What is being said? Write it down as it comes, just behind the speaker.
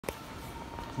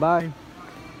Bye.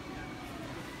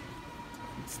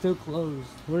 It's still closed.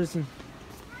 Where is he?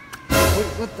 Wait,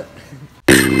 what the?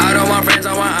 I don't want friends,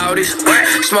 I want Audis.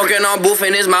 Smoking on booth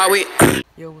in his Maui.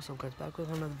 Yo, what's up guys? Back with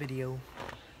another video.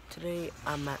 Today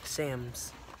I'm at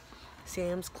Sam's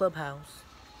Clubhouse.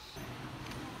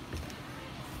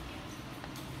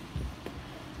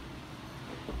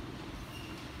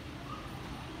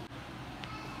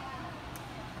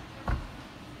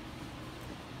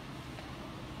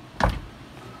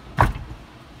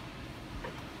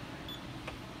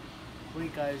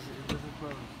 Wait guys, it doesn't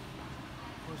close.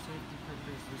 For safety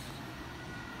purposes.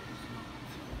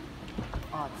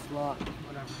 Oh, it's locked.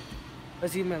 Whatever.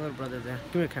 Let's see my little brother there.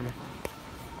 Give me a camera.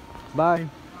 Bye.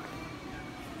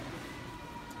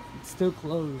 It's still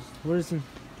closed. Where is he? Wait,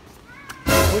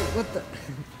 what the?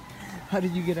 How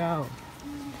did you get out?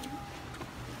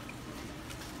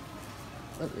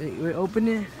 Wait, open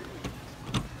it.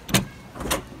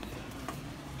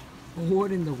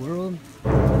 What in the world?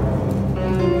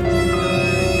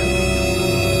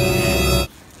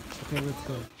 Okay, let's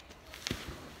go.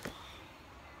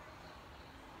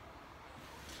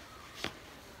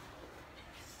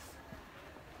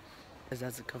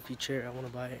 That's a comfy chair. I want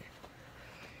to buy it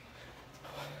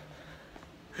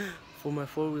for my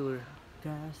four-wheeler.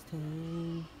 Gas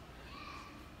tank.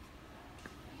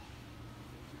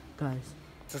 Guys,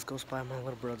 let's go spy my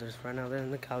little brothers. Right now they're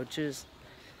in the couches,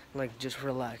 like just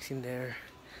relaxing there.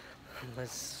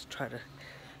 Let's try to.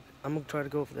 I'm gonna try to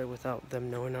go over there without them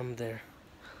knowing I'm there.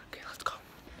 Okay, let's go.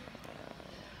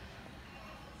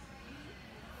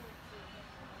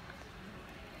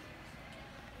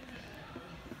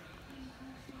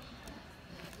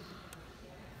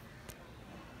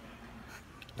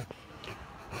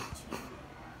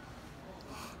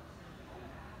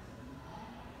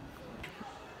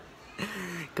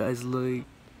 Guys, look.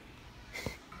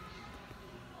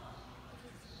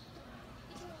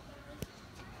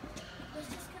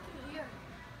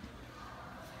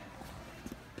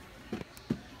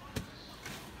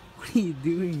 What are you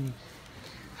doing?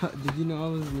 Did you know I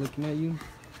was looking at you?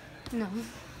 No.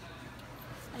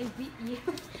 I beat you.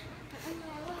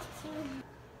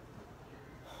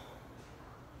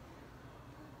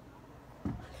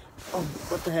 Oh,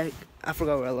 what the heck? I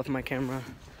forgot where I left my camera.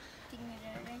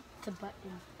 It's a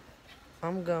button.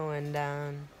 I'm going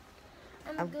down.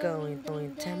 I'm going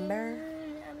timber.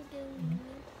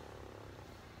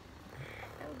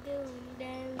 I'm going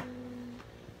down.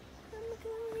 I'm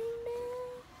going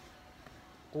down.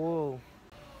 Whoa.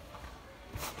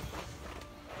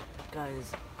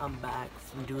 Guys, I'm back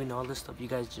from doing all the stuff you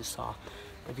guys just saw.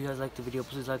 If you guys liked the video,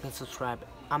 please like and subscribe.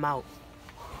 I'm out.